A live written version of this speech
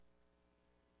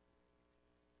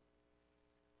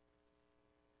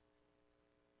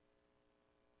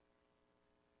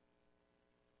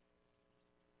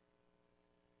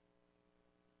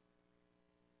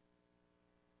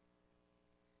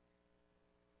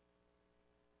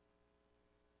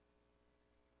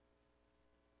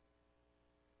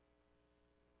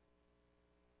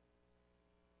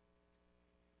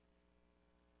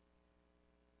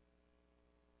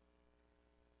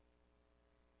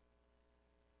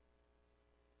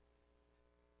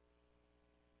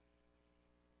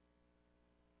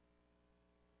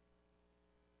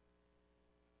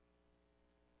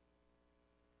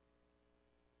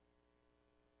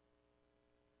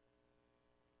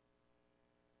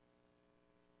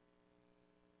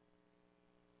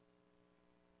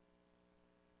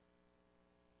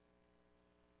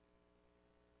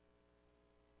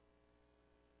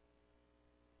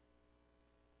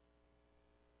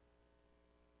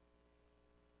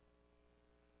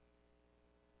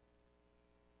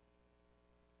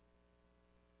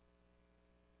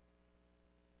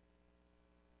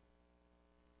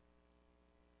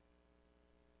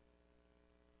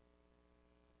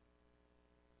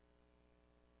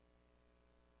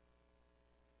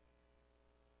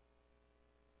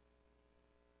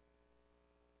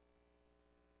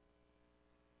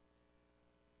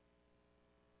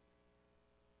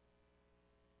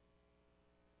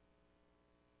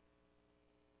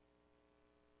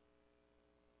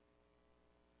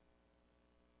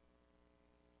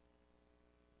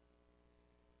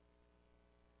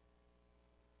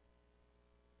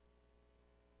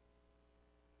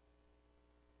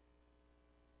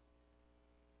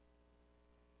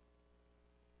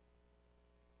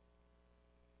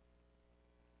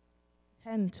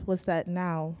intent was that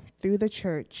now, through the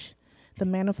church, the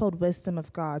manifold wisdom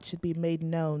of God should be made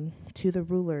known to the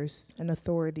rulers and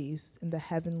authorities in the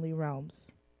heavenly realms,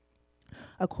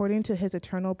 according to his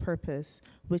eternal purpose,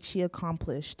 which he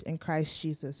accomplished in Christ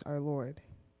Jesus our Lord.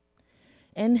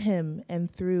 In him and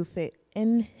through faith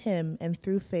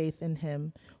in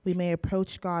him, we may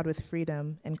approach God with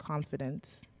freedom and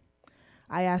confidence.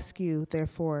 I ask you,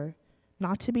 therefore,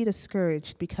 not to be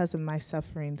discouraged because of my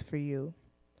sufferings for you,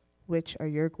 which are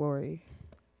your glory.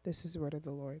 This is the word of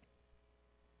the Lord.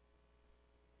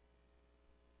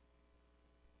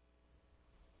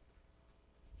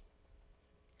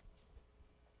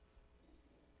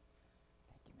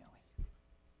 Thank you, Millie.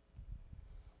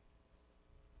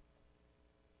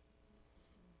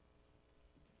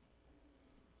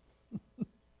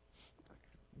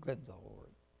 Good the Lord.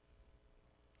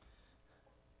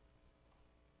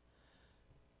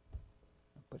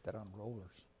 Put that on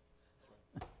rollers.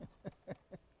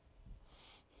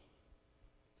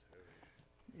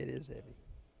 It is heavy.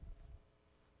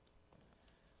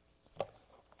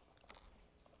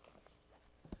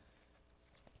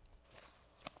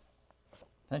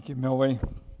 Thank you, Millie,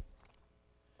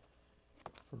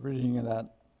 for reading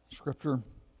that scripture.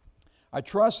 I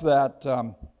trust that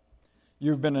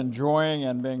you've been enjoying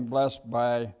and being blessed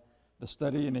by the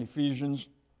study in Ephesians,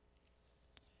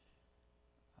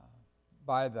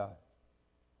 by the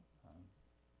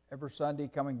every Sunday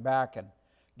coming back and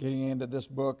getting into this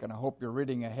book, and I hope you're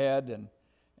reading ahead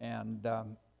and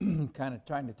kind of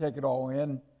trying to take it all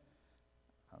in.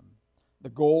 The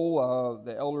goal,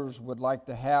 the elders would like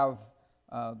to have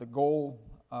the goal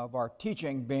of our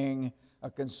teaching being a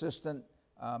consistent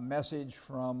message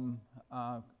from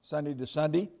Sunday to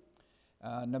Sunday.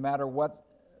 No matter what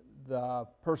the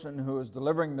person who is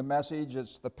delivering the message,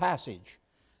 it's the passage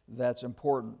that's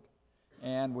important.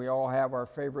 And we all have our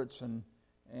favorites and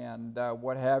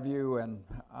what have you. And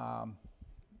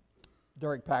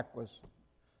Derek was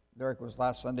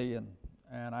last Sunday,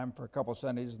 and I'm for a couple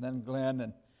Sundays, and then Glenn.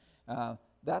 And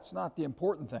that's not the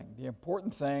important thing. The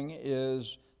important thing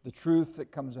is the truth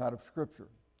that comes out of Scripture,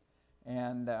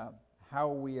 and how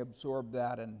we absorb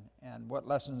that, and what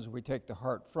lessons we take to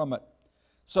heart from it.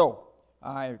 So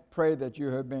I pray that you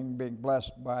have been being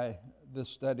blessed by this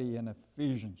study in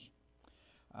Ephesians.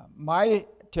 My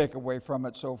takeaway from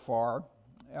it so far,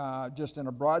 just in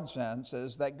a broad sense,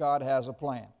 is that God has a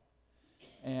plan,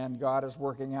 and God is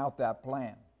working out that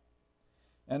plan.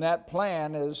 And that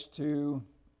plan is to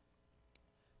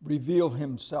reveal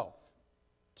himself,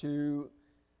 to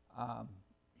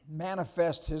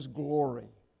manifest his glory,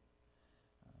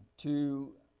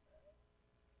 to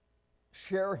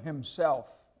share himself,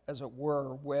 as it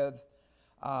were, with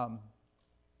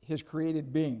his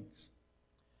created beings,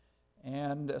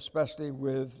 and especially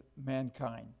with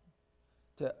mankind,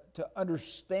 to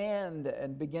understand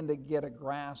and begin to get a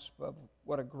grasp of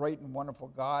what a great and wonderful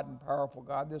God and powerful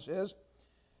God this is.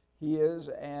 He is,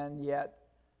 and yet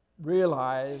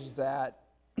realize that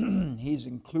he's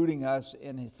including us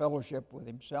in his fellowship with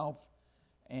himself,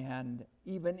 and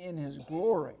even in his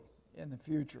glory in the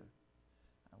future.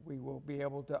 We will be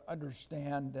able to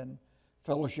understand and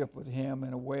fellowship with him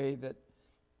in a way that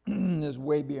is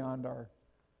way beyond our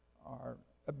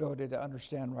ability to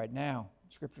understand right now.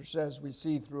 Scripture says we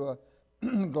see through a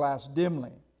glass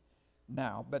dimly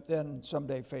now, but then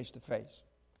someday face to face.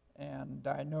 And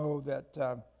I know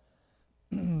that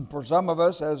for some of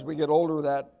us, as we get older,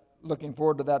 that looking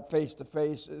forward to that face to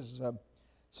face is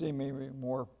seemingly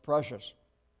more precious.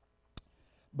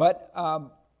 But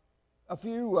a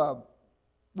few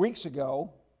weeks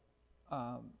ago,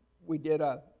 we did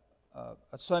a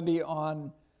Sunday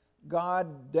on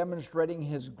God demonstrating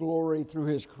his glory through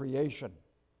his creation.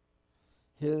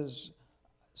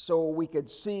 So we could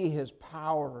see his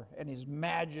power and his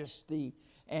majesty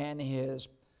and his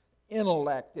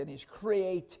intellect and his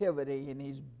creativity and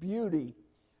his beauty.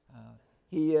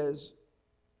 He has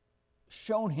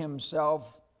shown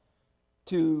himself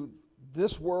to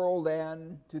this world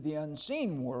and to the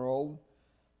unseen world,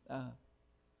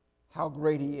 how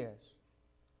great he is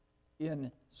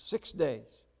in 6 days.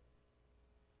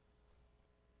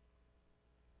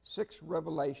 6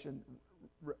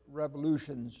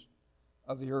 revolutions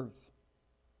of the earth.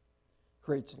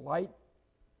 Creates light,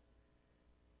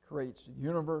 creates the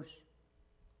universe,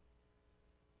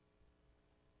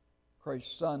 creates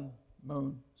sun,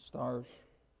 moon, stars,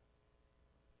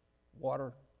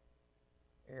 water,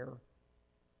 air,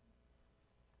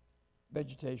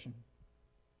 vegetation,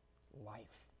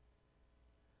 life.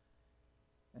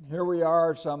 And here we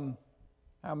are,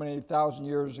 how many thousand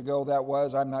years ago that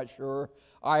was, I'm not sure.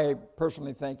 I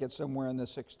personally think it's somewhere in the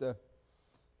 6 to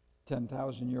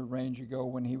 10,000-year range ago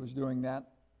when he was doing that.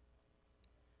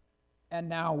 And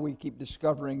now we keep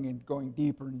discovering and going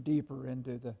deeper and deeper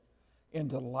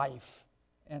into life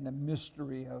and the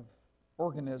mystery of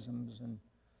organisms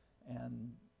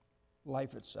and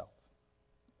life itself.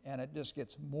 And it just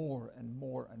gets more and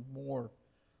more and more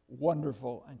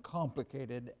wonderful and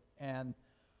complicated and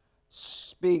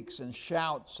speaks and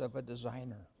shouts of a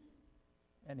designer.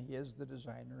 And he is the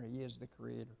designer. He is the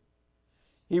creator.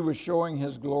 He was showing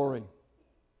his glory.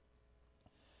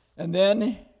 And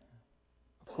then,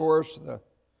 of course, the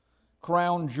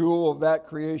crown jewel of that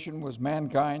creation was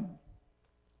mankind.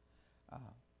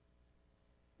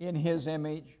 In his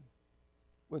image,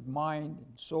 with mind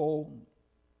and soul,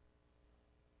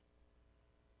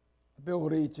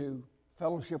 ability to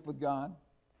fellowship with God,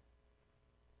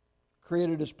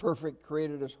 created us perfect,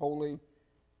 created us holy,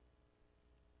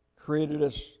 created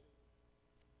us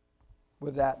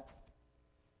with that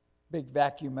big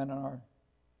vacuum in our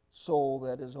soul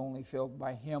that is only filled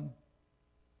by him.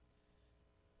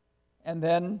 And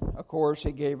then, of course,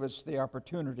 he gave us the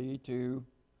opportunity to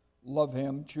love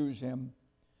him, choose him,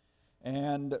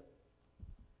 and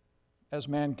as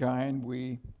mankind,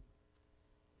 we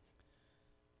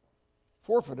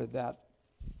forfeited that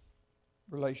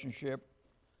relationship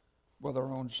with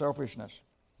our own selfishness.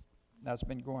 That's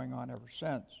been going on ever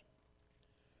since.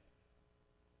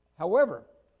 However,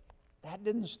 that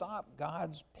didn't stop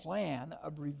God's plan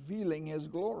of revealing his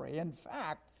glory. In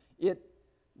fact, it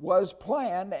was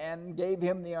planned and gave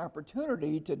him the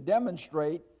opportunity to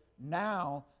demonstrate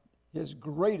now his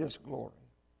greatest glory.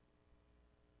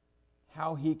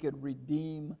 How he could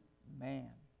redeem man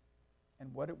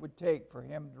and what it would take for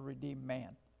him to redeem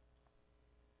man.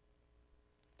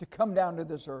 To come down to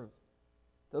this earth,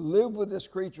 to live with this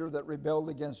creature that rebelled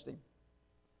against him,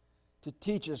 to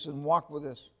teach us and walk with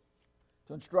us,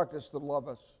 to instruct us to love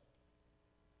us,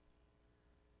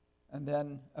 and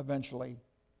then eventually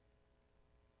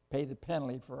pay the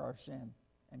penalty for our sin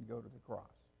and go to the cross.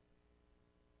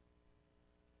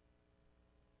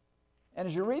 And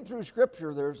as you read through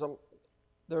Scripture, there's a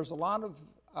lot of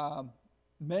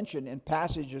mention in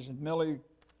passages, and Millie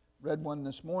read one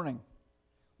this morning,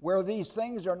 where these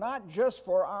things are not just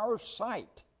for our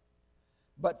sight,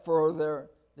 but they're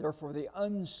for the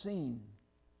unseen,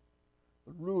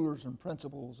 the rulers and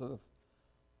principles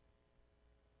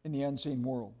in the unseen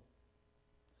world.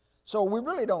 So we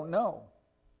really don't know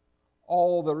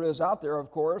all there is out there,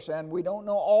 of course, and we don't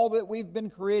know all that we've been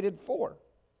created for,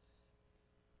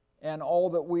 and all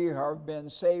that we have been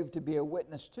saved to be a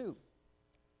witness to.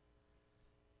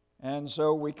 And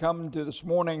so we come to this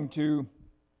morning to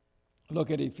look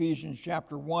at Ephesians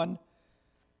chapter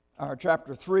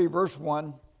 3, verse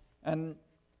 1. And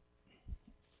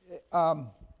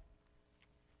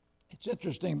it's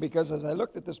interesting because as I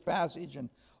looked at this passage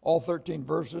and all 13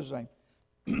 verses,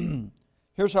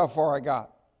 here's how far I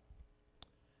got.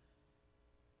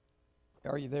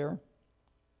 Are you there?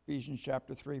 Ephesians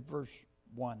chapter 3, verse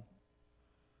 1.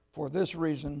 For this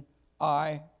reason,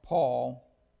 I, Paul,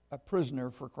 a prisoner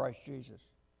for Christ Jesus.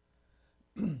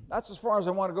 That's as far as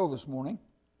I want to go this morning.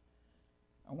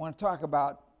 I want to talk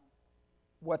about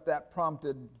what that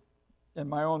prompted in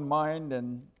my own mind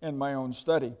and in my own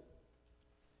study.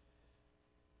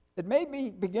 It made me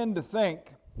begin to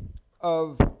think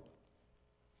of,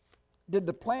 did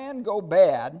the plan go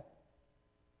bad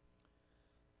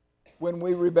when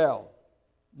we rebelled?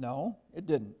 No, it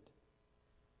didn't.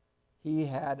 He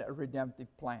had a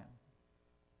redemptive plan.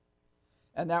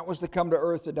 And that was to come to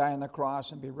earth to die on the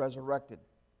cross and be resurrected.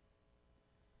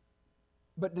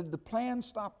 But did the plan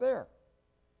stop there?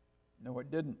 No, it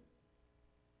didn't.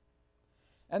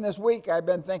 And this week I've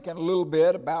been thinking a little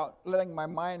bit about letting my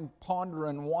mind ponder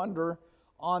and wander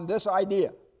on this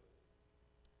idea.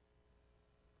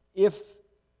 If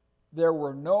there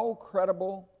were no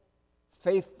credible,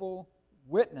 faithful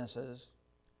witnesses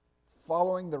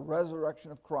following the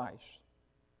resurrection of Christ,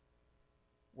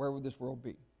 where would this world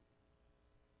be?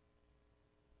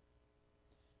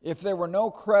 If there were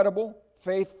no credible,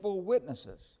 faithful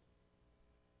witnesses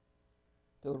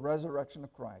to the resurrection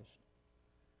of Christ,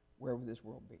 where would this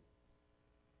world be?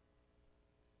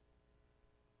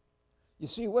 You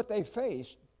see, what they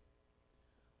faced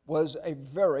was a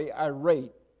very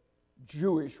irate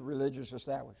Jewish religious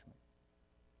establishment.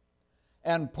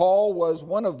 And Paul was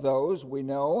one of those, we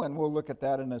know, and we'll look at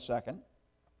that in a second,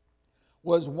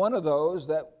 was one of those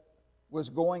that was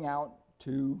going out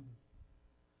to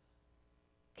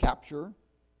capture,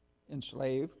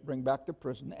 enslave, bring back to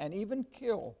prison, and even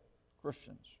kill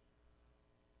Christians.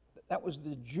 That was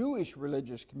the Jewish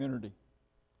religious community.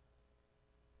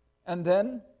 And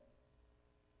then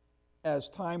as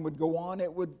time would go on,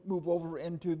 it would move over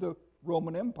into the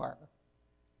Roman Empire.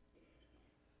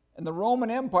 And the Roman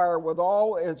Empire, with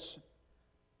all its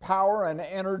power and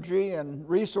energy and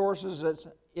resources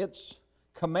at its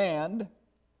command,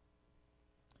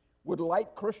 would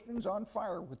light Christians on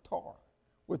fire with tar,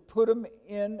 would put them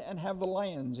in and have the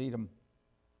lions eat them,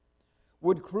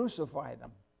 would crucify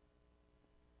them.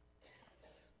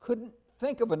 Couldn't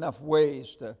think of enough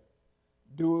ways to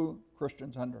do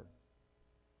Christians under.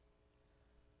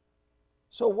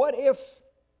 So what if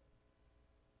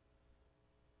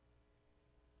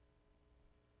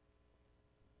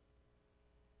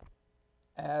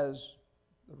as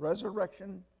the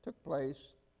resurrection took place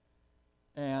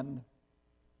and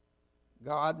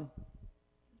God,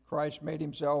 Christ, made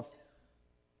himself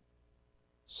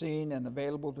seen and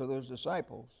available to those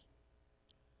disciples,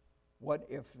 what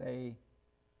if they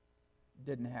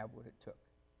didn't have what it took?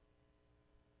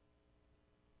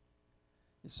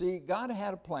 You see, God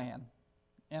had a plan,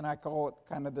 and I call it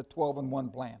kind of the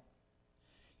 12-in-1 plan.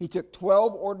 He took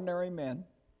 12 ordinary men,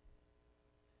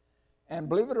 and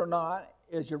believe it or not,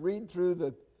 as you read through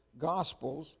the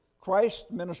Gospels, Christ's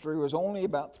ministry was only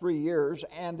about 3 years,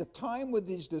 and the time with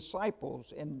these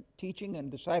disciples in teaching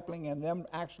and discipling and them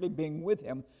actually being with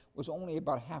him was only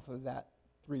about half of that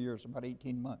 3 years, about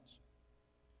 18 months.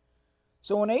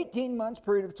 So in 18 months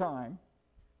period of time,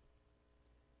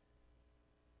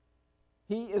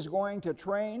 he is going to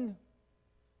train,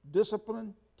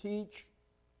 discipline, teach,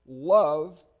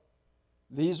 love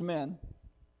these men,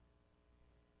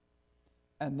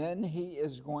 and then he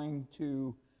is going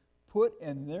to put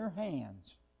in their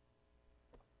hands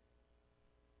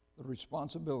the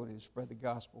responsibility to spread the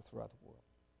gospel throughout the world.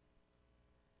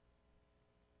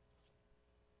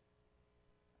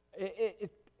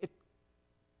 It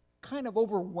kind of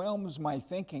overwhelms my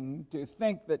thinking to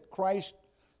think that Christ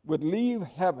would leave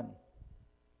heaven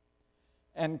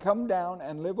and come down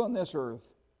and live on this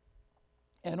earth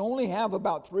and only have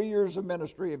about 3 years of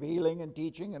ministry of healing and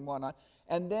teaching and whatnot,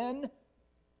 and then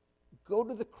go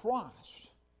to the cross,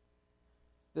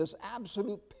 this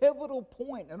absolute pivotal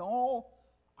point in all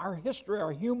our history,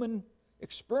 our human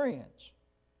experience,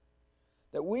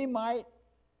 that we might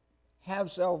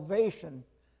have salvation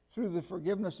through the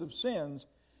forgiveness of sins,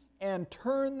 and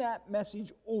turn that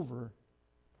message over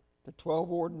to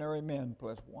 12 ordinary men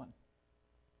plus one.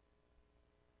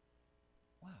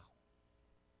 Wow.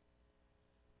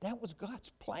 That was God's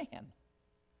plan.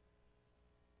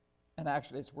 And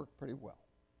actually, it's worked pretty well.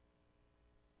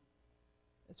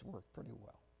 It's worked pretty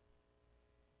well.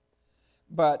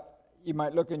 But you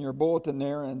might look in your bulletin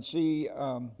there and see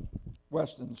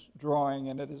Weston's drawing,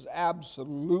 and it is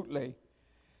absolutely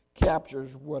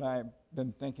captures what I've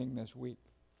been thinking this week.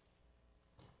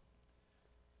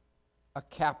 A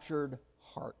captured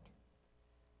heart.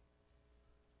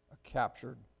 A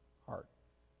captured heart.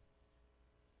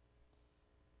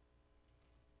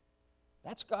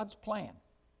 That's God's plan.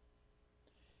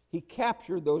 He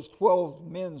captured those 12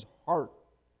 men's heart.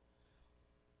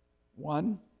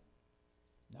 One,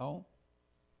 no,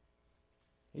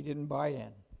 he didn't buy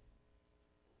in.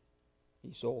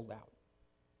 He sold out.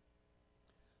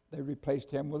 They replaced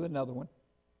him with another one.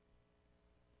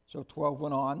 So 12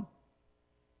 went on.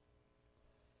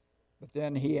 But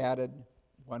then he added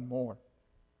one more.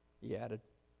 He added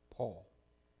Paul.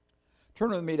 Turn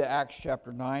with me to Acts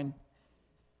chapter 9.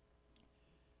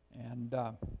 And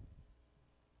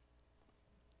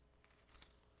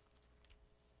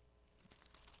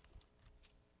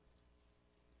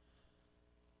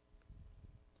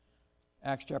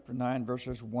Acts chapter 9,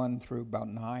 verses 1 through about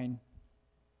 9.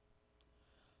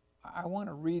 I want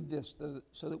to read this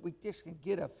so that we just can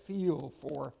get a feel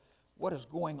for what is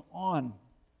going on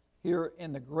here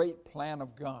in the great plan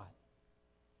of God.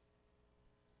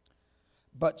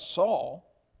 But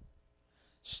Saul,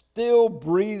 still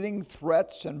breathing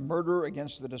threats and murder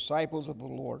against the disciples of the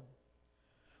Lord,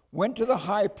 went to the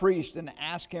high priest and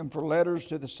asked him for letters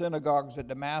to the synagogues at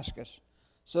Damascus,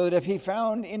 so that if he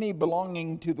found any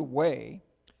belonging to the way,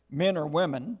 men or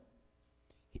women,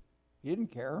 he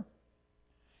didn't care,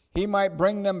 he might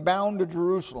bring them bound to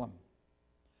Jerusalem.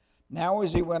 Now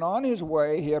as he went on his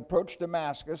way, he approached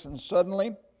Damascus, and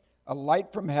suddenly a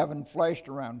light from heaven flashed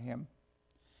around him.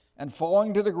 And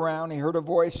falling to the ground, he heard a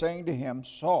voice saying to him,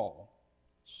 Saul,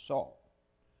 Saul,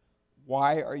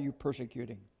 why are you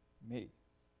persecuting me?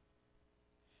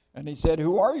 And he said,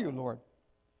 Who are you, Lord?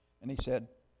 And he said,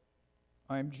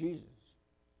 I am Jesus.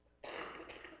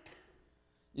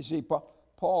 You see,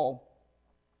 Paul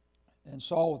and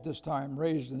Saul at this time,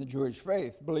 raised in the Jewish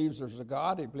faith, believes there's a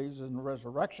God, he believes in the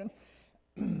resurrection,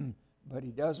 but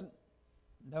he doesn't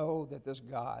know that this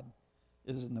God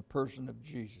is in the person of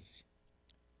Jesus.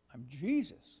 I'm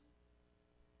Jesus,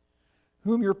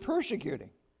 whom you're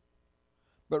persecuting.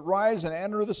 But rise and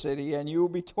enter the city, and you will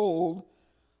be told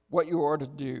what you are to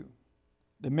do."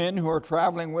 The men who were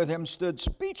traveling with him stood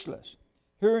speechless,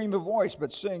 hearing the voice,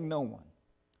 but seeing no one.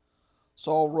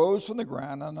 Saul rose from the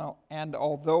ground, and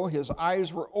although his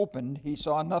eyes were opened, he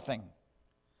saw nothing.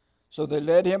 So they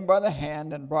led him by the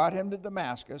hand and brought him to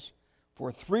Damascus.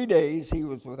 For 3 days he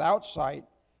was without sight,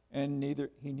 and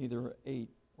he neither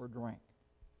ate or drank.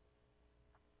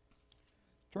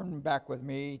 Turn back with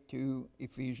me to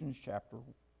Ephesians chapter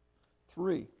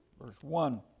 3, verse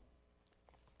 1.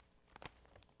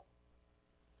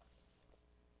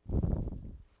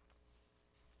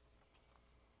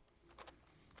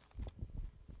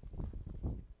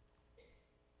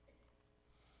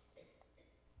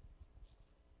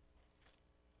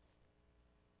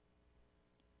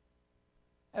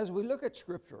 As we look at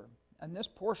Scripture, and this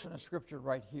portion of Scripture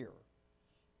right here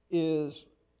is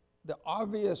the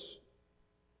obvious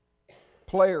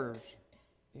players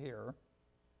here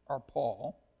are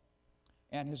Paul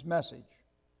and his message.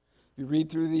 If you read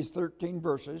through these 13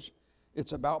 verses,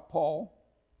 it's about Paul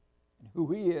and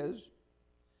who he is,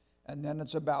 and then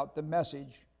it's about the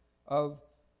message of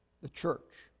the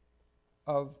church,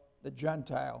 of the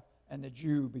Gentile and the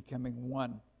Jew becoming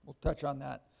one. We'll touch on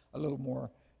that a little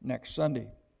more next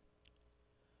Sunday.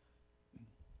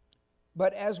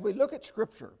 But as we look at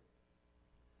Scripture,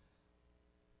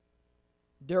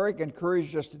 Derek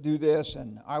encouraged us to do this,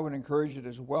 and I would encourage it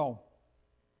as well.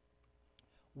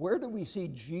 Where do we see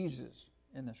Jesus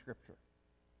in the Scripture?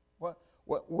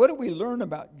 What do we learn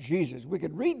about Jesus? We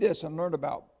could read this and learn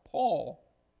about Paul,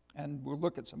 and we'll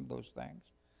look at some of those things.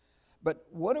 But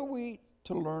what are we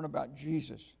to learn about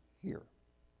Jesus here?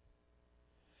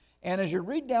 And as you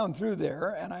read down through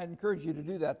there, and I encourage you to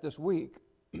do that this week,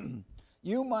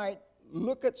 you might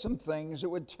look at some things that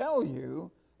would tell you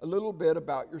a little bit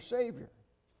about your Savior,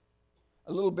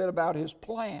 a little bit about his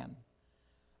plan,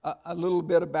 a little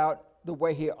bit about the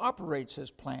way he operates his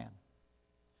plan,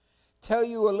 tell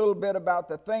you a little bit about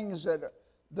the things that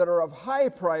are of high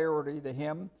priority to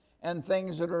him and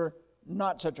things that are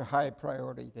not such a high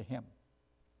priority to him.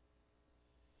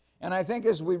 And I think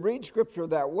as we read Scripture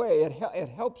that way, it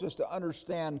helps us to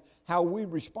understand how we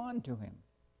respond to him.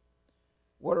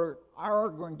 What are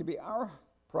going to be our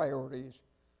priorities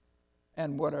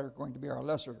and what are going to be our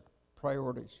lesser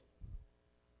priorities.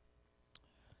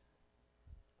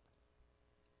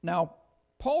 Now,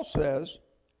 Paul says,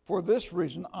 "For this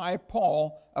reason, I,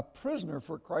 Paul, a prisoner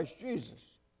for Christ Jesus."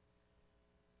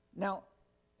 Now,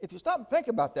 if you stop and think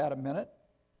about that a minute,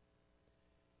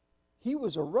 he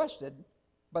was arrested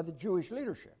by the Jewish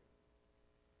leadership.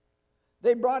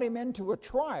 They brought him into a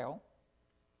trial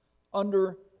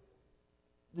under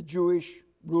the Jewish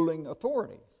ruling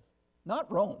authority,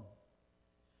 not Rome.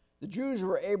 The Jews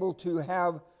were able to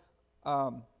have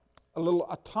a little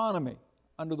autonomy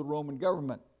under the Roman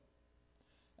government,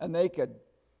 and they could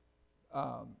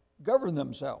govern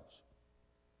themselves.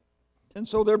 And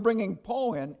so they're bringing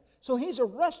Paul in. So he's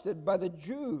arrested by the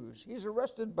Jews. He's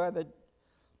arrested by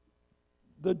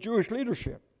the Jewish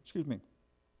leadership.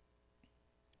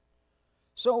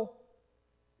 So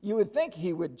you would think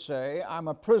he would say, "I'm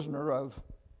a prisoner of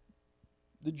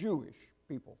the Jewish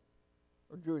people,"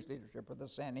 or Jewish leadership, or the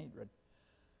Sanhedrin.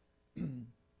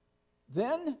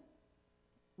 Then,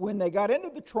 when they got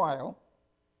into the trial,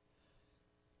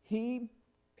 he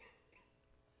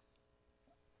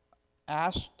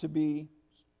asked to be,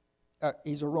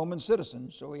 he's a Roman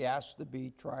citizen, so he asked to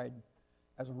be tried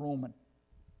as a Roman,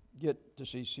 get to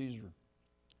see Caesar.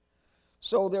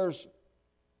 So there's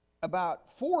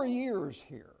about 4 years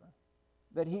here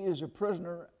that he is a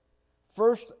prisoner,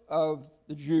 first of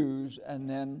the Jews and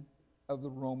then of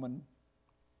the Roman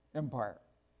Empire.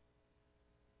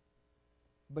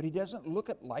 But he doesn't look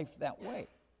at life that way.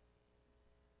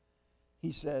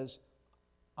 He says,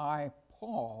 "I,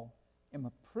 Paul, am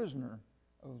a prisoner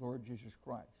of the Lord Jesus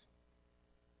Christ."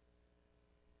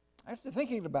 I have to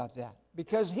thinking about that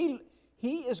because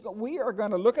we are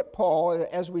going to look at Paul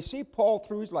as we see Paul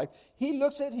through his life. He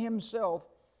looks at himself,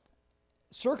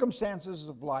 circumstances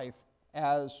of life,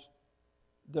 as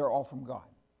they're all from God.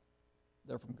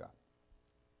 They're from God.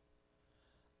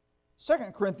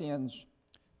 2 Corinthians,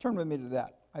 turn with me to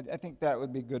that. I think that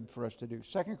would be good for us to do.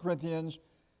 2 Corinthians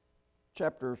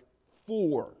chapter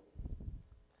 4.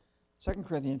 2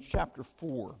 Corinthians chapter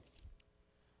 4,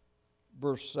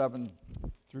 verse 7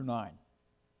 through 9.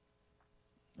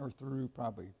 Or through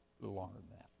probably a little longer than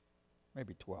that.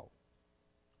 Maybe 12.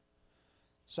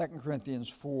 2 Corinthians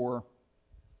 4,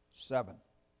 7.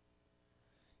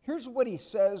 Here's what he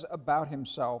says about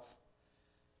himself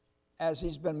as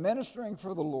he's been ministering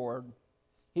for the Lord,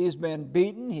 he's been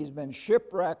beaten, he's been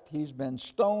shipwrecked, he's been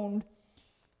stoned,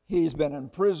 he's been in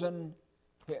prison.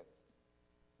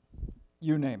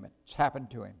 You name it, it's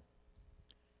happened to him.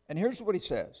 And here's what he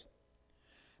says.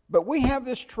 But we have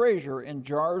this treasure in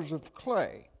jars of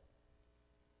clay.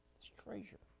 This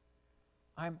treasure.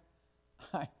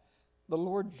 The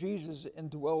Lord Jesus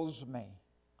indwells me.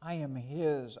 I am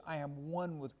his. I am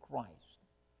one with Christ.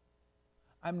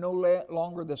 I'm no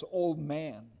longer this old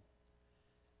man.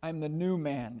 I'm the new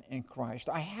man in Christ.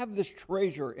 I have this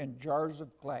treasure in jars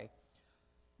of clay.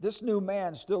 This new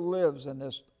man still lives in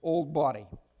this old body,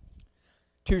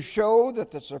 to show that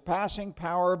the surpassing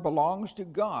power belongs to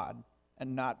God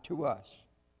and not to us.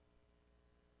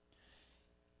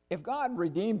 If God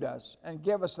redeemed us and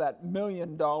gave us that $1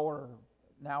 million,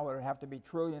 now it would have to be $1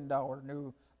 trillion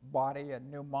new body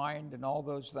and new mind and all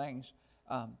those things,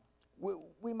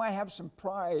 we might have some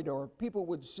pride, or people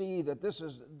would see that this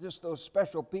is just those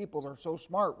special people are so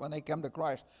smart when they come to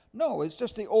Christ. No, it's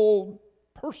just the old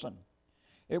person.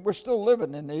 We're still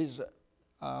living in these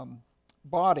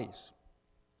bodies.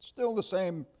 Still the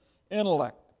same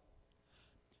intellect.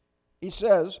 He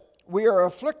says, we are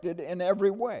afflicted in every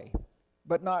way,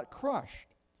 but not crushed.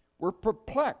 We're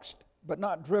perplexed, but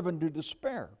not driven to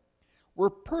despair. We're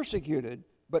persecuted,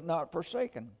 but not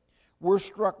forsaken. We're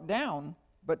struck down,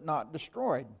 but not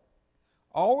destroyed.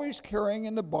 Always carrying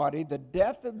in the body the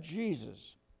death of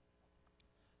Jesus,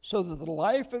 so that the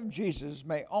life of Jesus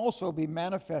may also be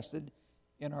manifested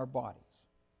in our bodies.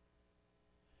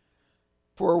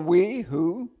 For we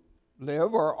who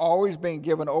live are always being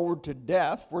given over to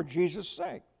death for Jesus'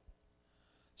 sake,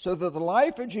 so that the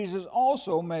life of Jesus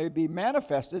also may be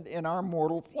manifested in our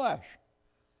mortal flesh.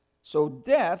 So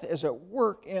death is at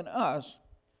work in us,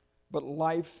 but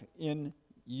life in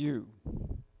you.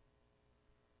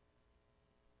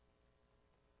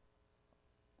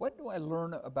 What do I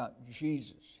learn about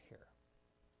Jesus here?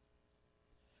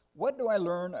 What do I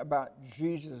learn about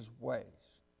Jesus' ways?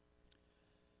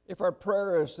 If our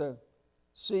prayer is to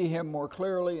see him more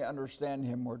clearly, understand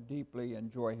him more deeply,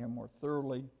 enjoy him more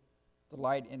thoroughly,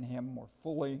 delight in him more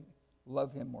fully,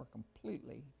 love him more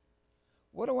completely,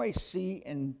 what do I see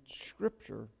in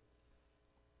Scripture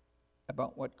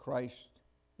about what Christ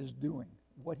is doing,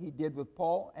 what he did with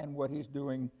Paul and what he's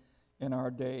doing in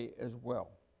our day as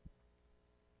well?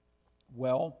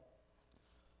 Well,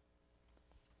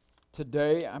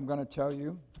 today I'm going to tell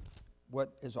you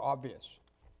what is obvious.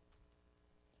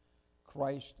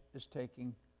 Christ is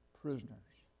taking prisoners.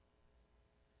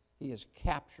 He is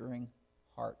capturing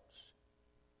hearts.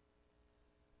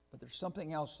 But there's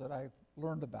something else that I've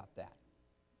learned about that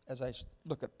as I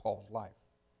look at Paul's life.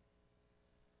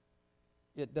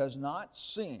 It does not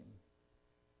seem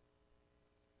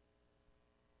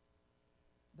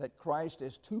that Christ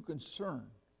is too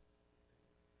concerned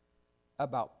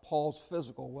about Paul's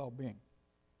physical well-being.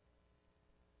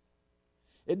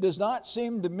 It does not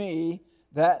seem to me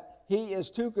that he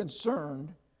is too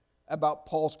concerned about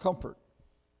Paul's comfort.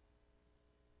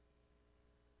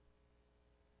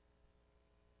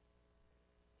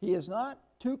 He is not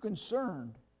too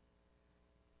concerned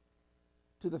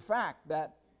to the fact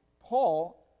that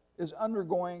Paul is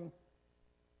undergoing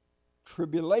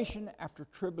tribulation after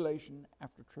tribulation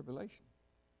after tribulation.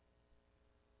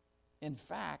 In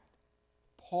fact,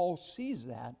 Paul sees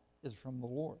that as from the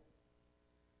Lord.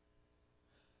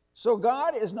 So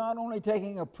God is not only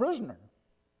taking a prisoner,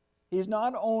 he's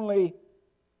not only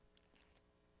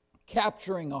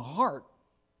capturing a heart,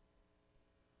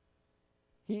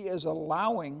 he is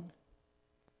allowing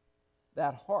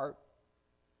that heart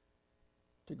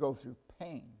to go through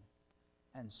pain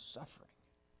and suffering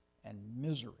and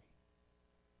misery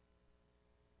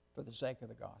for the sake of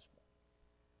the gospel.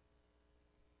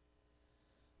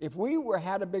 If we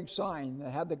had a big sign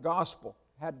that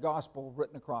had gospel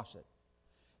written across it,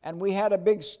 and we had a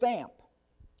big stamp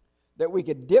that we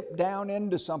could dip down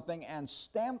into something and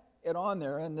stamp it on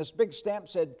there, and this big stamp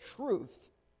said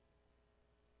truth,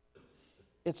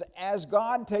 it's as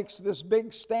God takes this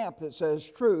big stamp that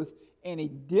says truth and he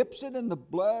dips it in the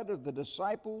blood of the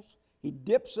disciples, he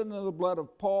dips it in the blood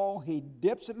of Paul, he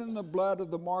dips it in the blood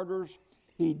of the martyrs,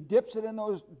 he dips it in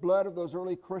the blood of those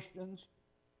early Christians,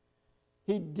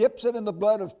 he dips it in the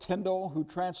blood of Tyndale, who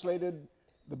translated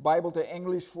the Bible to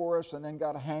English for us and then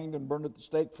got hanged and burned at the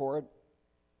stake for it.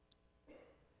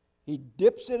 He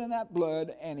dips it in that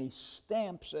blood and he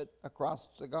stamps it across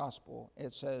the gospel.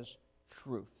 It says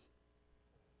truth.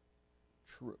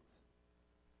 Truth.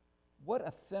 What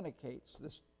authenticates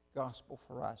this gospel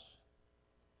for us?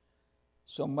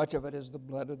 So much of it is the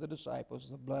blood of the disciples,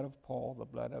 the blood of Paul, the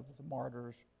blood of the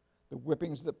martyrs, the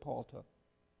whippings that Paul took.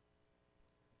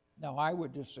 Now, I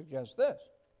would just suggest this.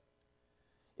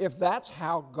 If that's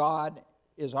how God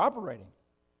is operating,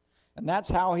 and that's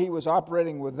how he was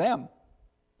operating with them,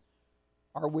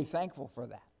 are we thankful for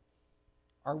that?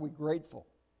 Are we grateful?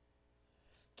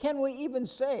 Can we even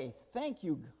say, thank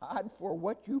you, God, for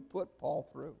what you put Paul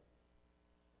through?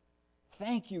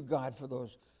 Thank you, God, for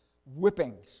those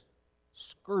whippings,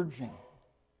 scourging,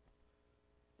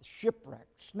 shipwreck,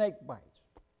 snake bites,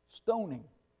 stoning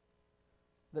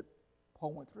that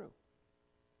Paul went through.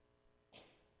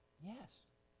 Yes.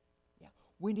 Yeah.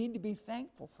 We need to be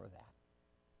thankful for that.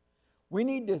 We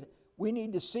need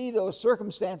to see those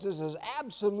circumstances as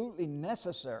absolutely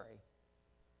necessary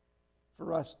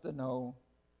for us to know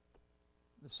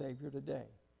the Savior today.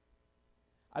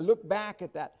 I look back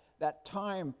at that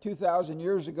time 2,000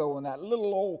 years ago in that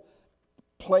little old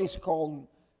place called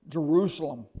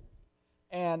Jerusalem,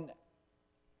 and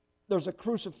there's a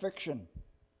crucifixion,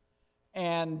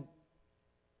 and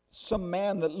some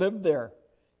man that lived there,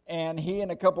 and he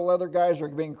and a couple other guys are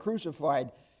being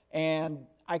crucified, and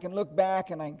I can look back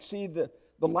and I can see the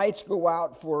lights go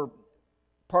out for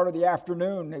part of the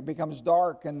afternoon. It becomes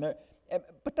dark,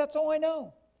 but that's all I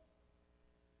know.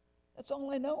 That's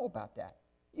all I know about that.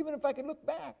 Even if I could look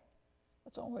back,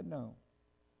 that's all I know.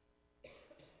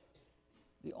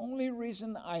 The only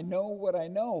reason I know what I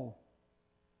know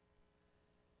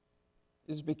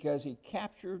is because he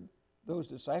captured those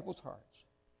disciples' hearts,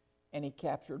 and he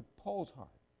captured Paul's heart,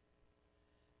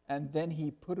 and then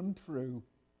he put them through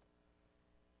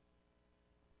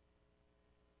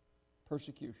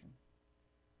persecution,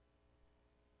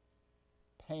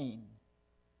 pain,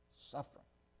 suffering.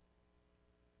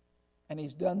 And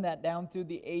he's done that down through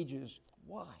the ages.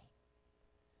 Why?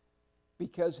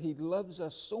 Because he loves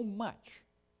us so much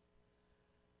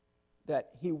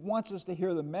that he wants us to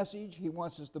hear the message, he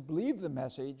wants us to believe the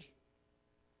message,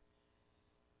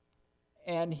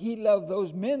 and he loved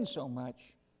those men so much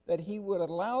that he would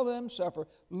allow them suffer,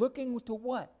 looking to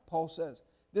what? Paul says,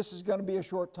 this is going to be a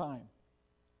short time.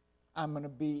 I'm going to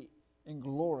be in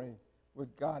glory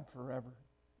with God forever,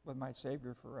 with my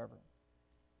Savior forever.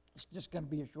 It's just going to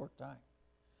be a short time.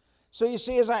 So you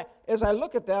see, as I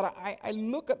look at that, I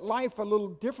look at life a little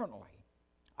differently.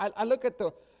 I look at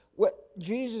what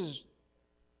Jesus'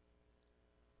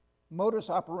 modus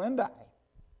operandi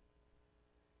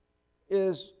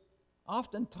is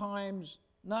oftentimes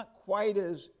not quite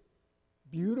as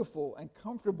beautiful and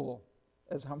comfortable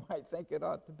as I might think it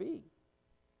ought to be.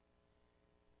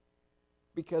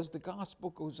 Because the gospel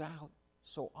goes out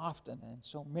so often and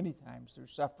so many times through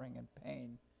suffering and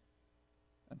pain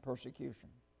and persecution.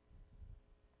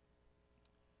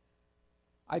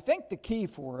 I think the key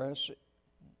for us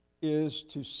is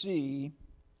to see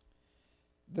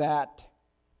that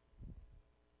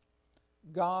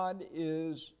God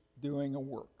is doing a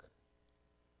work.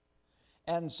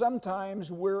 And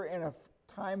sometimes we're in a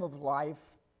time of life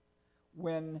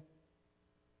when,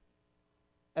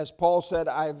 as Paul said,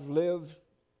 I've lived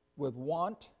with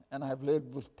want and I've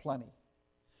lived with plenty.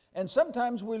 And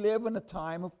sometimes we live in a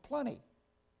time of plenty.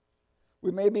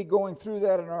 We may be going through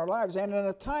that in our lives. And in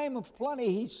a time of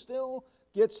plenty, he still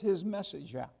gets his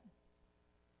message out.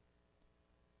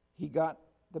 He got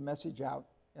the message out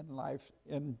in life,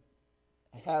 and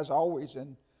has always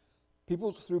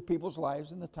through people's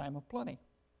lives in the time of plenty.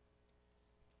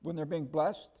 When they're being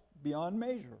blessed beyond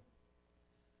measure.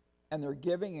 And they're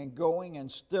giving and going and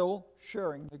still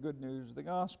sharing the good news of the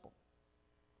gospel.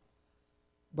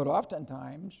 But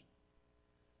oftentimes,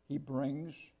 he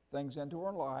brings things into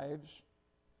our lives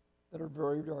that are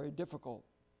very, very difficult,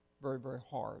 very, very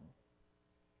hard.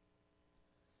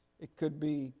 It could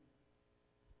be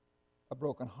a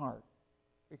broken heart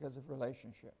because of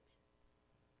relationships.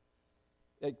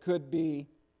 It could be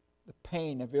the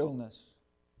pain of illness.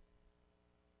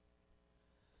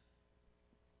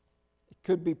 It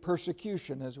could be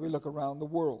persecution as we look around the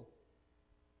world.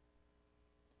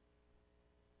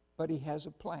 But he has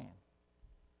a plan.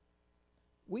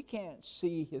 We can't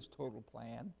see his total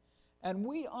plan, and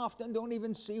we often don't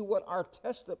even see what our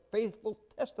faithful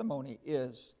testimony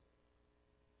is.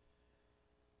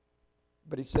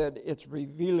 But he said it's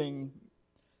revealing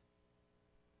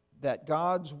that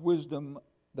God's wisdom,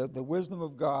 that the wisdom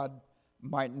of God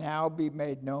might now be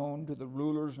made known to the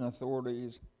rulers and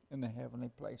authorities in the heavenly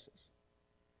places.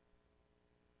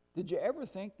 Did you ever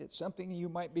think that something you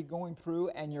might be going through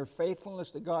and your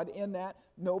faithfulness to God in that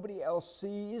nobody else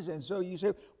sees, and so you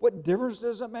say, what difference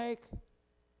does it make?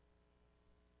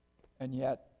 And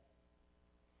yet,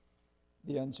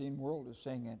 the unseen world is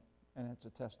seeing it, and it's a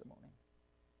testimony.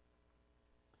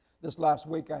 This last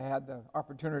week I had the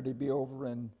opportunity to be over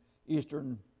in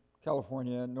eastern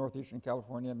California, northeastern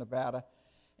California, Nevada,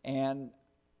 And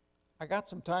I got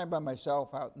some time by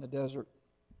myself out in the desert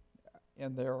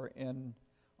on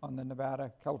the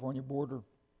Nevada-California border.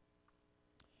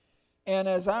 And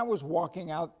as I was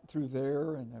walking out through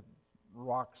there, and the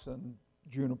rocks and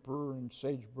juniper and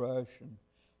sagebrush and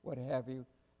what have you,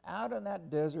 out in that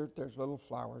desert there's little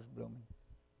flowers blooming.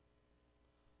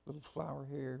 Little flower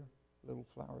here, little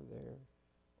flower there,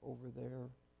 over there.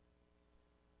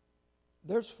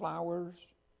 There's flowers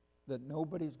that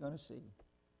nobody's going to see.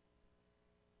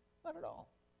 Not at all.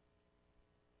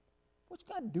 What's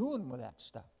God doing with that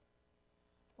stuff?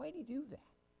 Why did he do that?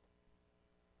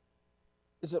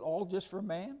 Is it all just for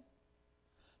man?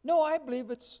 No, I believe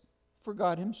it's for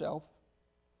God himself.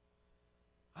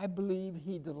 I believe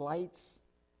he delights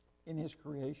in his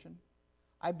creation.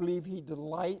 I believe he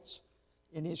delights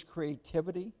in his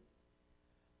creativity.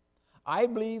 I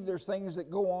believe there's things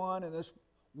that go on in this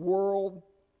world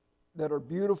that are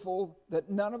beautiful that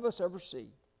none of us ever see.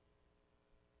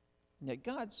 And yet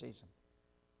God sees them.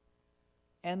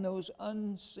 And those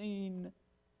unseen,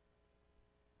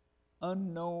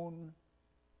 unknown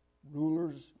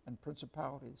rulers and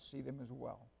principalities see them as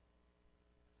well.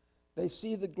 They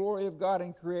see the glory of God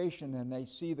in creation, and they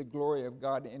see the glory of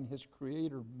God in his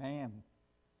creator, man.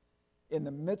 In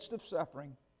the midst of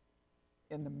suffering,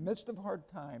 in the midst of hard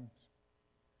times,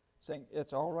 saying,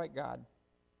 it's all right, God.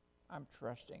 I'm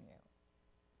trusting you.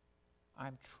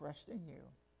 I'm trusting you.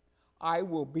 I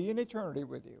will be in eternity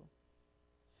with you.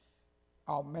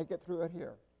 I'll make it through it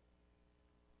here.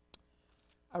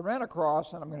 I ran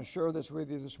across, and I'm going to share this with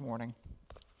you this morning.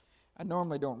 I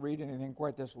normally don't read anything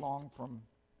quite this long from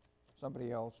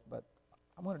somebody else, but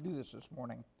I'm going to do this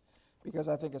morning because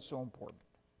I think it's so important.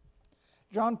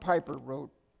 John Piper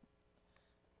wrote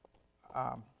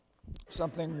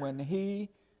something when he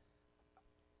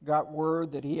got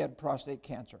word that he had prostate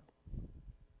cancer.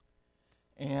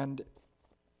 And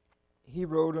he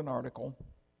wrote an article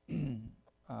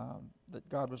that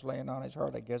God was laying on his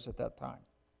heart, I guess, at that time.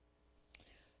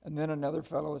 And then another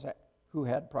fellow who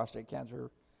had prostate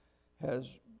cancer has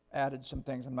added some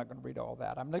things. I'm not going to read all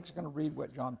that. I'm just going to read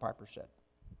what John Piper said.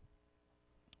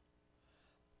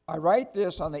 I write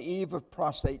this on the eve of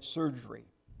prostate surgery.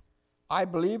 I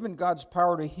believe in God's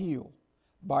power to heal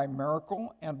by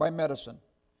miracle and by medicine.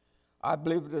 I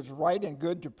believe it is right and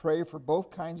good to pray for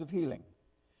both kinds of healing.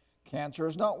 Cancer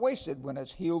is not wasted when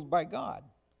it's healed by God.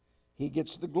 He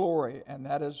gets the glory, and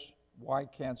that is why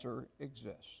cancer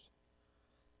exists.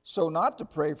 So not to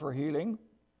pray for healing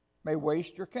may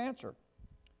waste your cancer.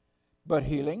 But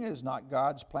healing is not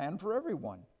God's plan for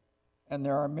everyone, and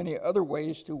there are many other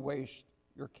ways to waste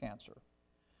your cancer.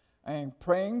 I am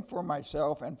praying for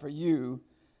myself and for you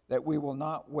that we will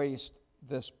not waste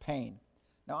this pain.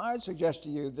 Now, I would suggest to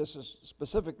you this is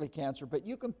specifically cancer, but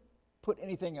you can put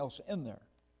anything else in there.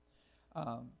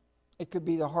 It could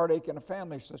be the heartache in a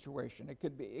family situation. It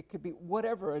could be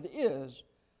whatever it is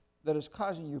that is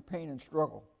causing you pain and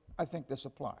struggle. I think this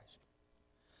applies.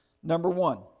 Number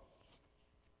one,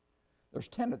 there's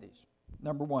 10 of these.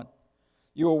 Number one,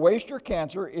 you will waste your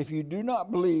cancer if you do not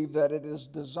believe that it is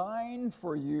designed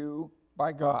for you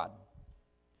by God.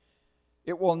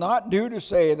 It will not do to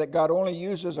say that God only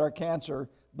uses our cancer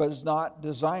but does not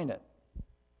design it.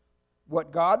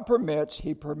 What God permits,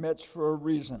 he permits for a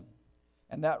reason,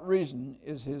 and that reason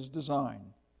is his design.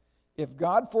 If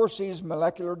God foresees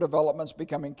molecular developments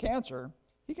becoming cancer,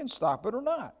 he can stop it or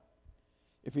not.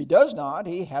 If he does not,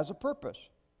 he has a purpose.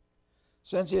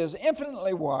 Since he is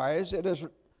infinitely wise, it is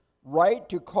right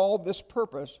to call this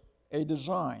purpose a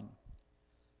design.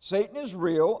 Satan is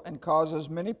real and causes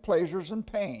many pleasures and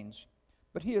pains,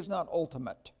 but he is not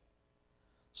ultimate.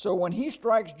 So when he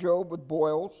strikes Job with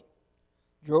boils,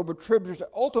 Job attributes it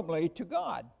ultimately to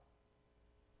God.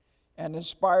 And the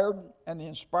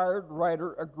inspired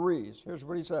writer agrees. Here's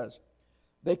what he says.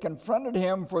 They confronted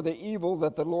him for the evil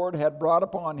that the Lord had brought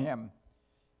upon him.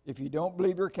 If you don't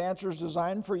believe your cancer is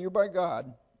designed for you by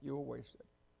God, you will waste it.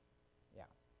 Yeah.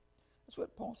 That's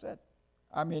what Paul said.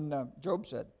 Job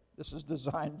said. This is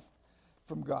designed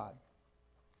from God.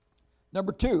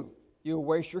 Number two, you'll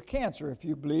waste your cancer if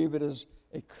you believe it is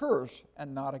a curse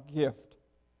and not a gift.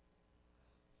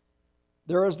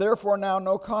 There is therefore now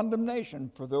no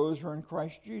condemnation for those who are in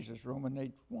Christ Jesus, Romans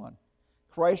 8:1.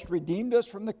 Christ redeemed us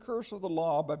from the curse of the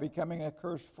law by becoming a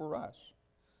curse for us.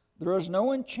 There is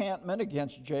no enchantment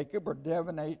against Jacob or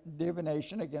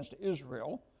divination against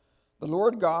Israel. The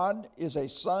Lord God is a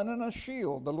sun and a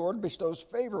shield. The Lord bestows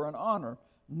favor and honor.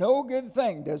 No good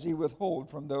thing does he withhold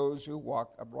from those who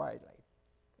walk uprightly.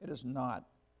 It is not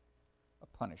a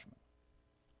punishment.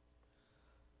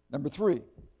 Number three,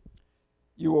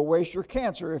 you will waste your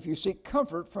cancer if you seek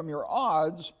comfort from your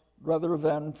odds rather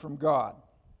than from God.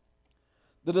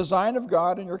 The design of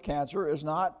God in your cancer is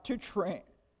not to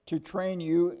train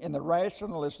you in the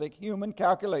rationalistic human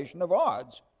calculation of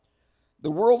odds.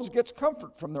 The world gets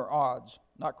comfort from their odds,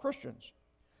 not Christians.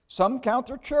 Some count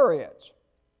their chariots,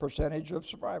 percentage of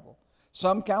survival.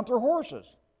 Some count their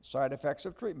horses, side effects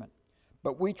of treatment.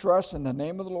 But we trust in the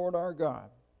name of the Lord our God.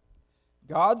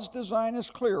 God's design is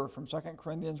clear from 2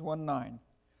 Corinthians 1:9.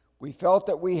 We felt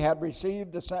that we had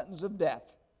received the sentence of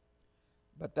death,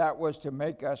 but that was to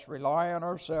make us rely on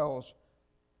ourselves,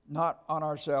 not on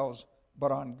ourselves,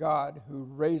 but on God who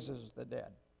raises the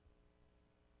dead.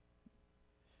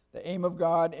 The aim of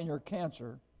God in your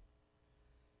cancer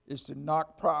is to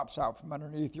knock props out from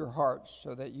underneath your heart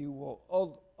so that you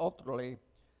will ultimately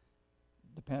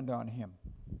depend on Him.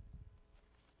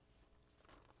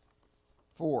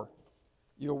 4,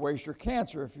 you'll waste your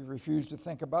cancer if you refuse to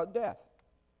think about death.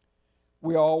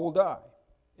 We all will die.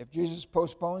 If Jesus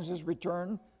postpones His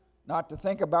return not to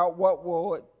think about what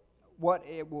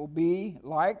it will be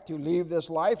like to leave this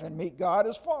life and meet God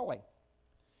is folly.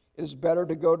 It is better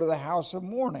to go to the house of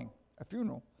mourning, a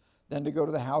funeral, than to go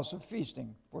to the house of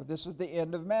feasting, for this is the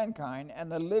end of mankind,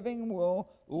 and the living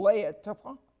will lay it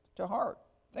to heart.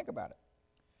 Think about it.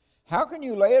 How can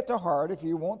you lay it to heart if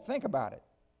you won't think about it?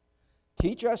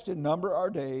 Teach us to number our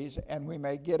days, and we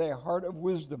may get a heart of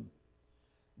wisdom.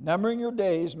 Numbering your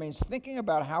days means thinking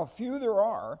about how few there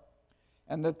are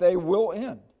and that they will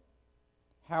end.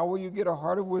 How will you get a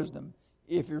heart of wisdom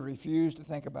if you refuse to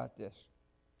think about this?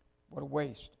 What a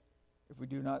waste if we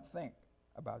do not think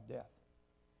about death.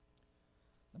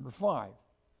 Number 5,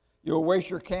 you'll waste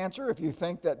your cancer if you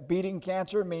think that beating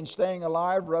cancer means staying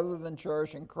alive rather than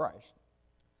cherishing Christ.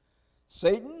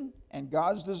 Satan and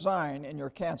God's design in your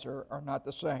cancer are not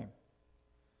the same.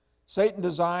 Satan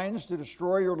designs to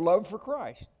destroy your love for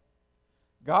Christ.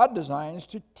 God designs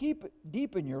to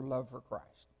deepen your love for Christ.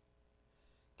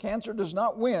 Cancer does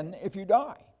not win if you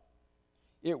die.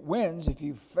 It wins if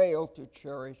you fail to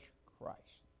cherish Christ.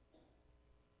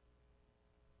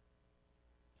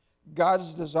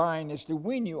 God's design is to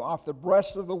wean you off the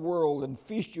breast of the world and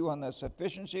feast you on the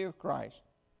sufficiency of Christ.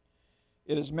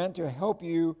 It is meant to help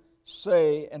you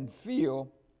say and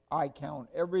feel, I count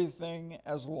everything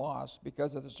as loss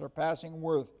because of the surpassing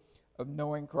worth of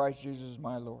knowing Christ Jesus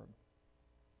my Lord.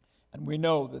 And we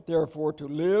know that therefore to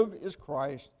live is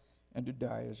Christ and to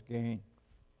die is gain.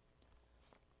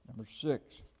 Number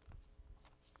 6.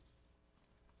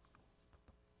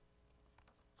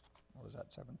 What was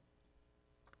that, 7?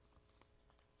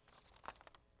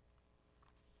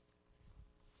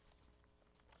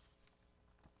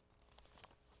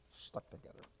 Stuck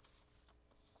together.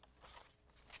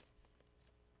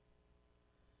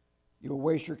 You'll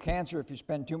waste your cancer if you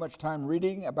spend too much time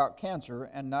reading about cancer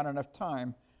and not enough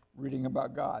time reading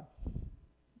about God.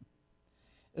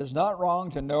 It is not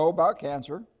wrong to know about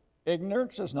cancer.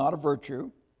 Ignorance is not a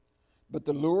virtue, but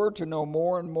the lure to know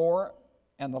more and more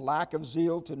and the lack of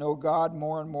zeal to know God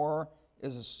more and more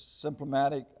is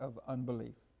symptomatic of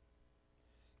unbelief.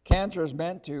 Cancer is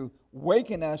meant to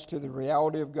waken us to the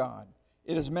reality of God.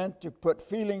 It is meant to put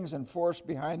feelings and force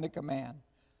behind the command.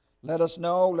 Let us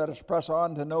know, let us press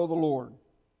on to know the Lord.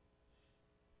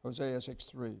 Hosea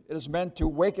 6:3. It is meant to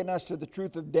waken us to the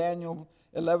truth of Daniel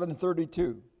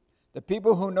 11:32. The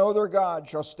people who know their God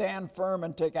shall stand firm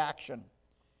and take action.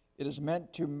 It is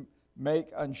meant to make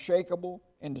unshakable,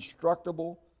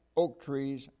 indestructible oak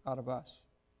trees out of us.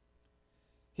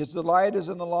 His delight is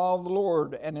in the law of the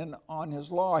Lord, and on His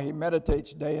law He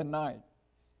meditates day and night.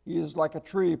 He is like a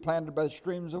tree planted by the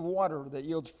streams of water that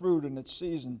yields fruit in its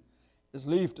season. His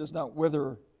leaf does not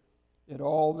wither. In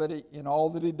all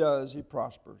that he does, he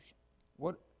prospers.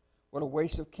 What a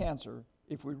waste of cancer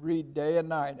if we read day and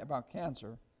night about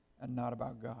cancer and not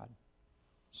about God.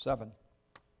 7.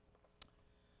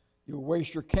 You'll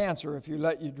waste your cancer if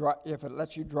it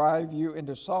lets you drive you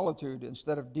into solitude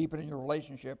instead of deepening your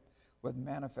relationship with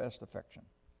manifest affection.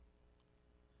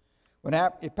 When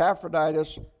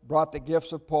Epaphroditus brought the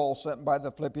gifts of Paul sent by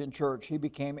the Philippian church, he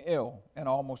became ill and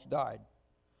almost died.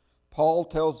 Paul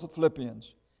tells the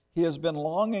Philippians, he has been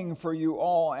longing for you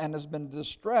all and has been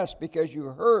distressed because you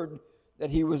heard that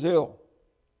he was ill.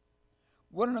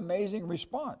 What an amazing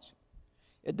response.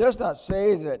 It does not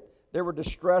say that they were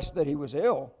distressed that he was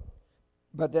ill,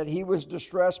 but that he was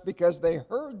distressed because they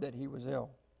heard that he was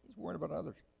ill. He's worried about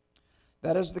others.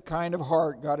 That is the kind of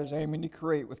heart God is aiming to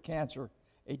create with cancer,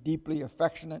 a deeply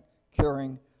affectionate,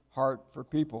 caring heart for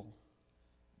people.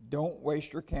 Don't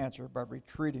waste your cancer by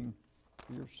retreating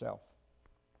to yourself.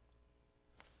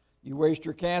 You waste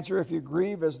your cancer if you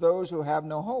grieve as those who have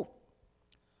no hope.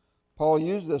 Paul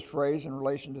used this phrase in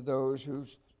relation to those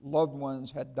whose loved ones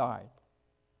had died.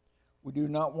 We do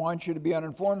not want you to be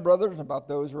uninformed, brothers, about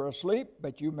those who are asleep,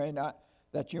 but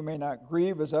that you may not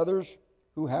grieve as others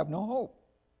who have no hope.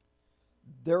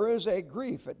 There is a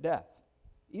grief at death,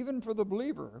 even for the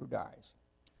believer who dies.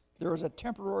 There is a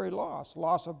temporary loss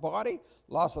of body,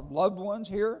 loss of loved ones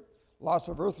here, loss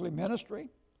of earthly ministry.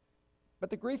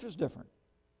 But the grief is different.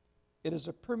 It's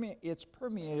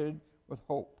permeated with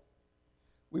hope.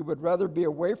 We would rather be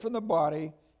away from the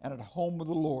body and at home with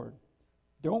the Lord.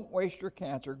 Don't waste your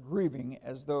cancer grieving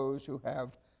as those who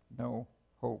have no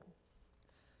hope.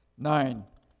 9,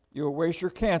 you'll waste your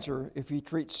cancer if you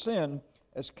treat sin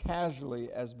as casually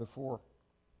as before.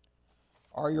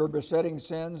 Are your besetting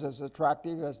sins as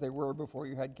attractive as they were before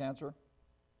you had cancer?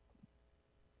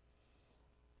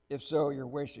 If so, you're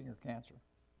wasting your cancer.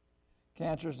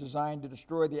 Cancer is designed to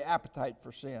destroy the appetite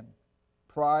for sin.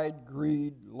 Pride,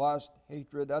 greed, lust,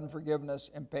 hatred, unforgiveness,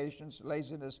 impatience,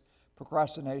 laziness,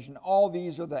 procrastination, all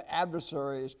these are the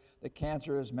adversaries that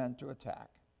cancer is meant to attack.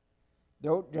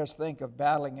 Don't just think of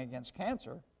battling against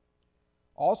cancer.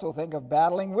 Also think of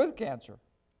battling with cancer.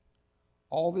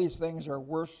 All these things are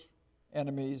worse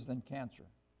enemies than cancer.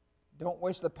 Don't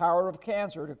waste the power of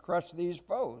cancer to crush these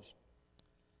foes.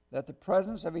 Let the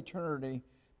presence of eternity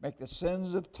make the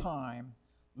sins of time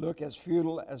look as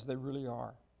futile as they really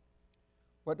are.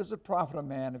 What does it profit a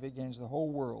man if he gains the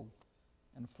whole world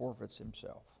and forfeits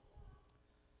himself?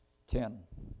 10.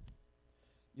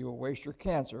 You will waste your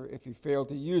cancer if you fail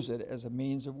to use it as a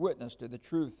means of witness to the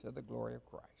truth of the glory of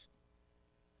Christ.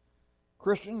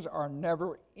 Christians are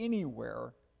never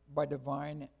anywhere by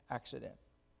divine accident.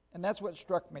 And that's what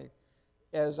struck me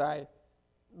as I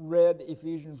read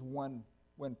Ephesians 1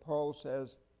 when Paul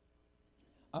says,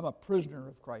 I'm a prisoner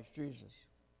of Christ Jesus,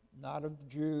 not of the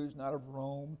Jews, not of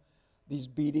Rome. These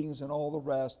beatings and all the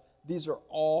rest, these are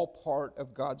all part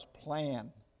of God's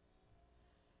plan.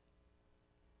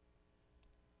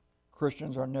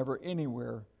 Christians are never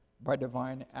anywhere by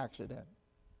divine accident.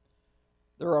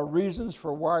 There are reasons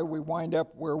for why we wind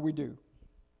up where we do.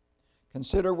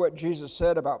 Consider what Jesus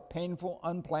said about painful,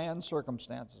 unplanned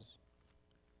circumstances.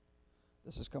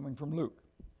 This is coming from Luke.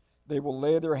 They will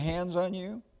lay their hands on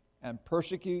you and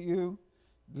persecute you,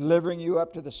 delivering you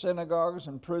up to the synagogues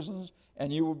and prisons,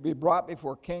 and you will be brought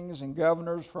before kings and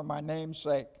governors for my name's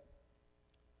sake.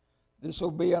 This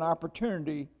will be an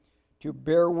opportunity to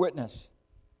bear witness.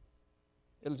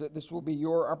 This will be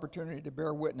your opportunity to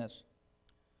bear witness.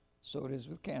 So it is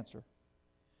with cancer.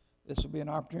 This will be an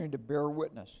opportunity to bear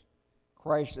witness.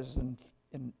 Christ is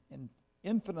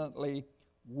infinitely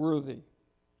worthy.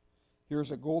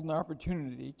 Here's a golden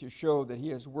opportunity to show that he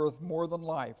is worth more than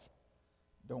life.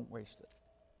 Don't waste it.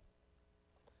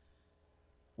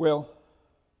 Well,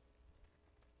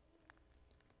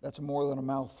 that's more than a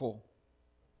mouthful.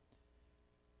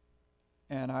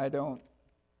 And I don't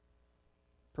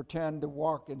pretend to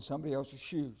walk in somebody else's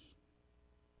shoes.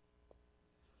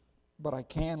 But I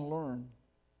can learn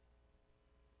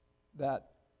that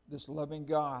this loving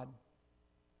God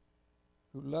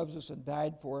who loves us and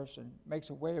died for us and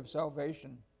makes a way of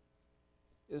salvation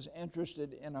is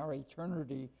interested in our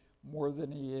eternity more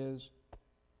than he is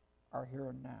our here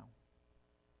and now.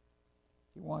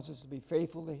 He wants us to be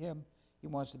faithful to him. He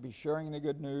wants to be sharing the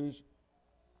good news.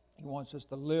 He wants us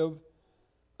to live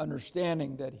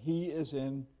understanding that he is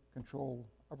in control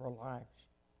of our lives.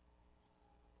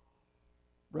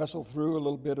 Wrestle through a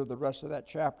little bit of the rest of that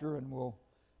chapter and we'll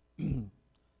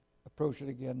approach it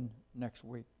again next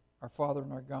week. Our Father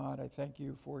and our God, I thank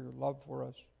you for your love for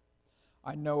us.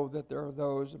 I know that there are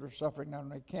those that are suffering not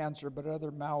only cancer but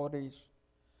other maladies.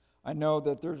 I know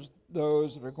that there's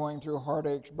those that are going through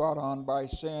heartaches brought on by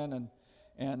sin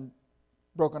and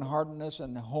brokenheartedness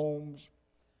in the homes.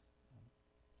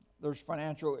 There's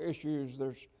financial issues.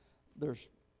 There's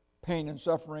pain and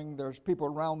suffering. There's people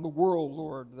around the world,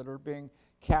 Lord, that are being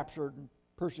captured and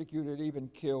persecuted, even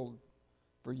killed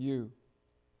for you.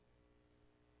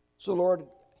 So, Lord,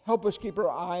 help us keep our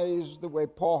eyes the way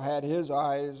Paul had his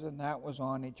eyes, and that was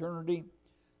on eternity.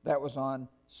 That was on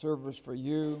service for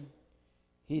you.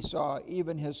 He saw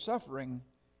even his suffering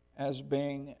as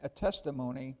being a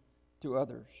testimony to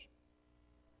others.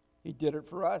 He did it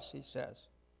for us, he says.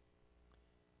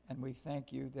 And we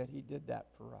thank you that he did that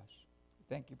for us.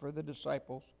 Thank you for the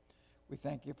disciples. We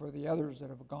thank you for the others that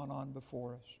have gone on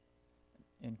before us.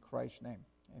 In Christ's name,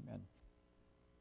 amen.